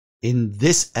In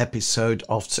this episode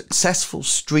of Successful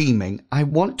Streaming, I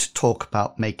want to talk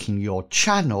about making your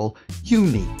channel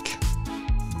unique.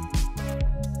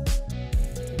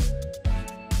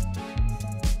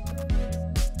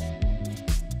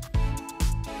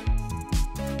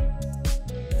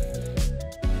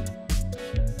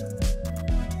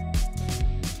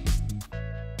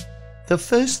 The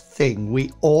first thing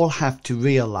we all have to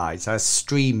realize as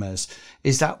streamers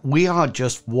is that we are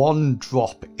just one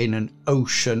drop in an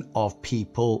ocean of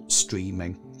people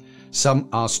streaming. Some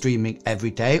are streaming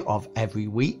every day of every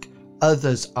week,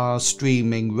 others are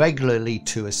streaming regularly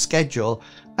to a schedule,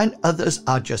 and others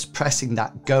are just pressing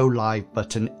that go live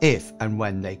button if and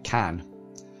when they can.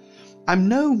 I'm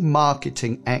no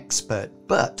marketing expert,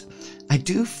 but I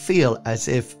do feel as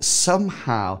if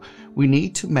somehow we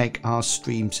need to make our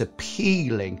streams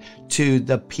appealing to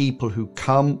the people who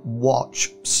come,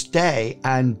 watch, stay,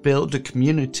 and build a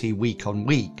community week on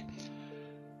week.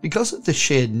 Because of the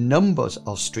sheer numbers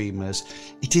of streamers,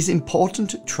 it is important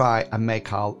to try and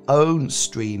make our own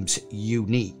streams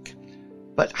unique.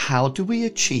 But how do we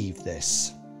achieve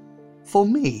this? For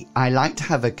me, I like to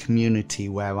have a community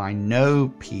where I know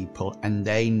people and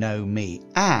they know me,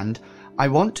 and I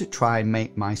want to try and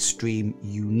make my stream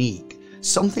unique.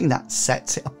 Something that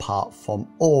sets it apart from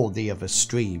all the other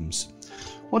streams.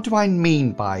 What do I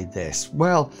mean by this?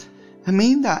 Well, I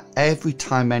mean that every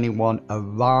time anyone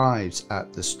arrives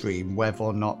at the stream, whether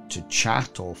or not to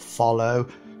chat or follow,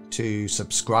 to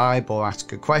subscribe or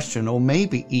ask a question, or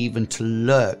maybe even to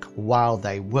lurk while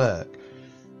they work,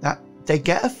 that they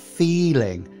get a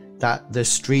feeling that the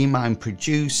stream I'm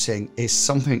producing is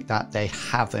something that they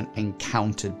haven't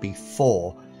encountered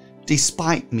before,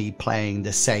 despite me playing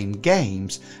the same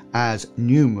games as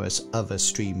numerous other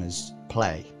streamers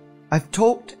play. I've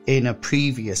talked in a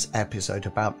previous episode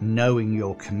about knowing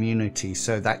your community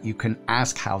so that you can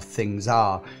ask how things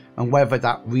are and whether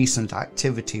that recent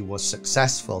activity was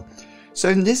successful. So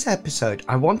in this episode,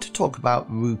 I want to talk about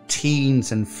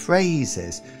routines and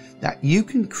phrases that you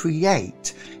can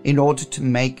create in order to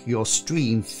make your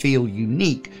stream feel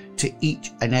unique to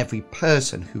each and every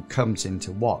person who comes in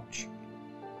to watch.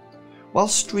 While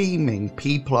streaming,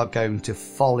 people are going to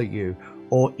follow you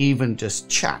or even just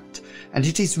chat, and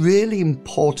it is really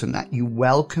important that you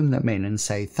welcome them in and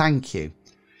say thank you.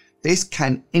 This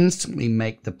can instantly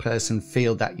make the person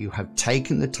feel that you have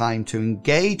taken the time to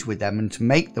engage with them and to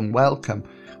make them welcome,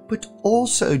 but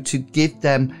also to give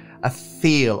them a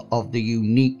feel of the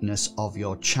uniqueness of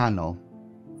your channel.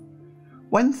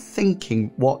 When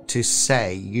thinking what to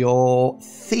say, your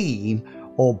theme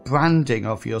or branding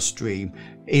of your stream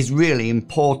is really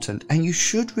important, and you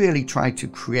should really try to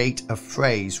create a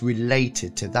phrase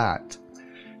related to that.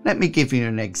 Let me give you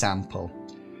an example.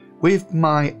 With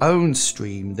my own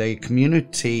stream, the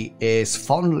community is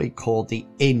fondly called the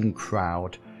In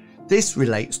Crowd. This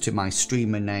relates to my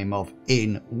streamer name of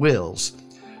inwils.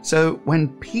 So when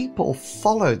people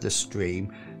follow the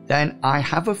stream, then I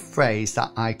have a phrase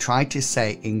that I try to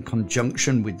say in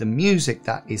conjunction with the music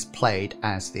that is played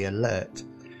as the alert.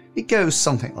 It goes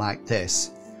something like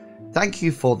this. Thank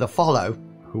you for the follow,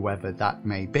 whoever that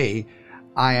may be.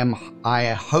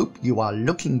 I hope you are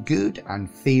looking good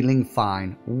and feeling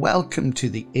fine. Welcome to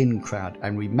the In Crowd,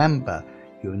 and remember,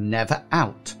 you're never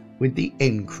out with the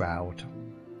In Crowd.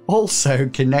 Also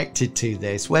connected to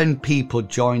this, when people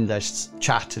join this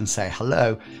chat and say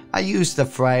hello, I use the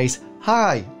phrase,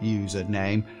 hi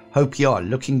username, hope you are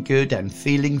looking good and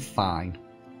feeling fine.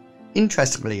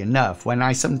 Interestingly enough, when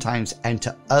I sometimes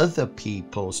enter other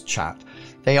people's chat,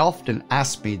 they often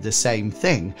ask me the same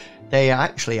thing. They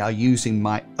actually are using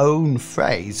my own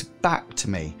phrase back to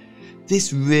me.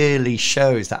 This really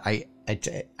shows that it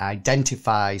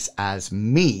identifies as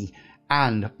me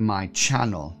and my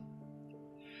channel.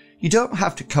 You don't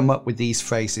have to come up with these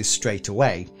phrases straight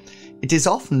away. It is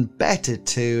often better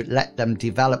to let them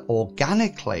develop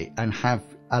organically and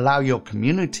allow your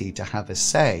community to have a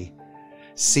say.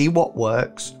 See what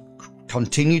works,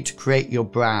 continue to create your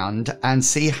brand, and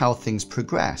see how things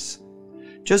progress.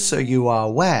 Just so you are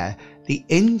aware, the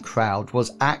In Crowd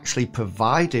was actually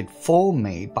provided for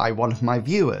me by one of my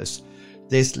viewers.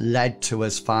 This led to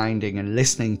us finding and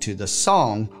listening to the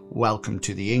song Welcome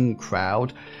to the In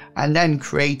Crowd, and then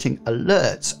creating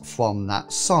alerts from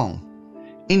that song.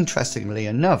 Interestingly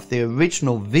enough, the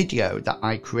original video that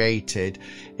I created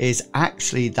is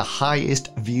actually the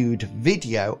highest viewed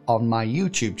video on my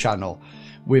YouTube channel,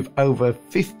 with over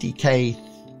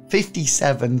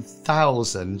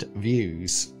 57,000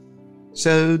 views.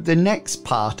 So the next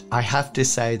part, I have to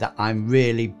say that I'm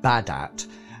really bad at.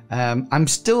 I'm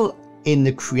still in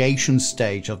the creation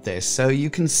stage of this, so you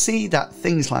can see that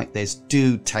things like this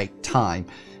do take time,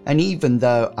 And even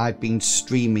though I've been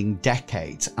streaming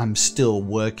decades, I'm still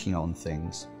working on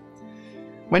things.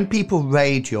 When people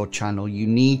raid your channel, you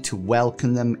need to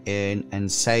welcome them in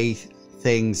and say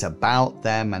things about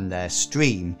them and their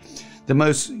stream. The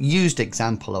most used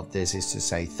example of this is to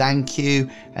say thank you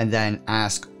and then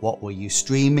ask, what were you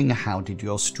streaming? How did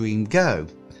your stream go?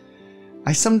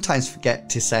 I sometimes forget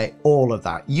to say all of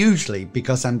that, usually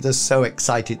because I'm just so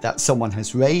excited that someone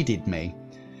has raided me.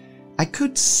 I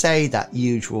could say that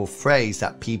usual phrase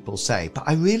that people say, but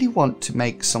I really want to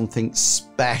make something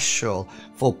special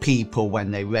for people when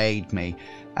they raid me.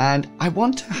 And I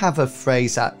want to have a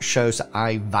phrase that shows that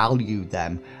I value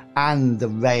them and the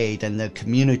raid and the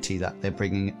community that they're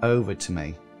bringing over to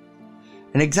me.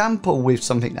 An example with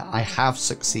something that I have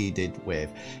succeeded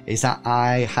with is that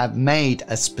I have made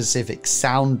a specific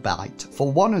soundbite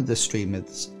for one of the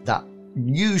streamers that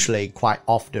usually quite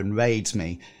often raids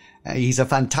me. He's a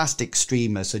fantastic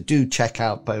streamer, so do check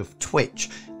out both Twitch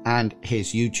and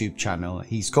his YouTube channel.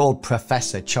 He's called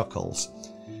Professor Chuckles.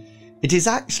 It is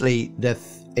actually the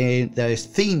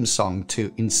theme song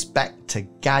to Inspector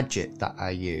Gadget that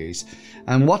I use.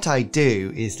 And what I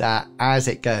do is that as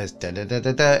it goes da da da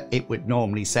da da, it would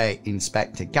normally say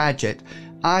Inspector Gadget.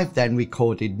 I've then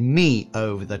recorded me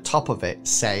over the top of it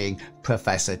saying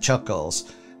Professor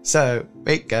Chuckles. So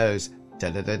it goes da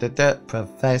da da da da,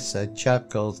 Professor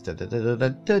Chuckles, da da da da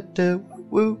da da,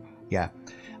 woo. Yeah,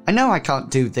 I know I can't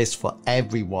do this for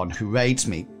everyone who raids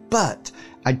me, but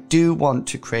I do want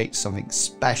to create something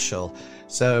special.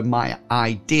 So my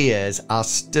ideas are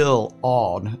still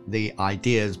on the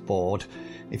ideas board.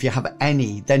 If you have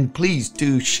any, then please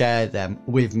do share them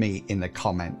with me in the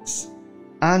comments.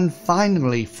 And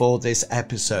finally for this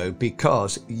episode,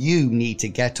 because you need to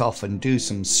get off and do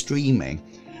some streaming,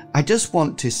 I just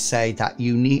want to say that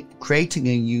creating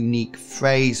a unique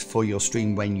phrase for your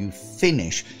stream when you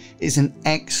finish is an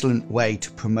excellent way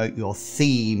to promote your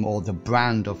theme or the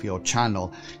brand of your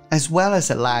channel, as well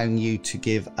as allowing you to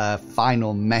give a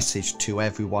final message to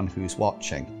everyone who's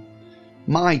watching.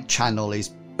 My channel is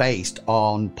based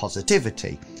on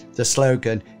positivity. The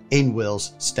slogan,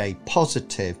 "Inwils, stay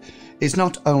positive," is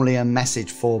not only a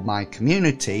message for my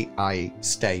community, I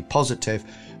stay positive,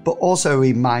 but also a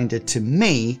reminder to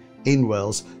me,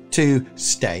 Inwils, to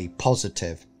stay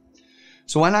positive.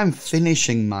 So when I'm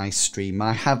finishing my stream,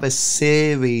 I have a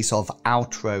series of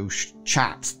outro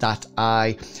chats that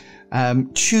I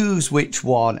choose which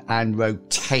one and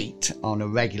rotate on a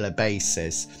regular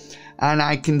basis. And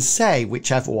I can say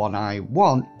whichever one I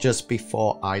want just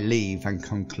before I leave and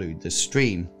conclude the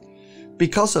stream.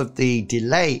 Because of the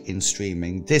delay in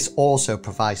streaming, this also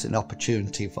provides an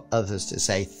opportunity for others to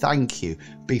say thank you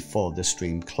before the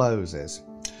stream closes.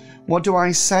 What do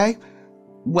I say?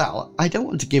 Well, I don't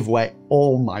want to give away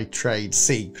all my trade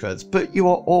secrets, but you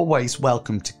are always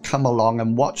welcome to come along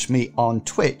and watch me on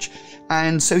Twitch,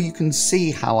 and so you can see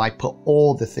how I put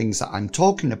all the things that I'm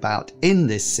talking about in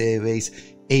this series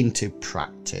into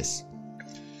practice.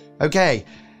 Okay,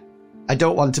 I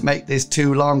don't want to make this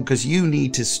too long because you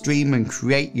need to stream and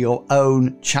create your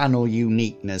own channel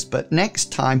uniqueness, but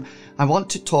next time I want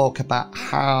to talk about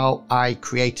how I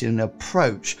created an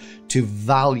approach to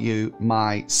value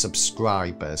my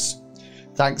subscribers.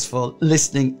 Thanks for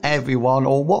listening everyone,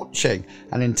 or watching,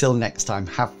 and until next time,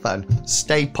 have fun,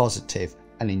 stay positive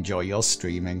and enjoy your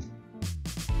streaming.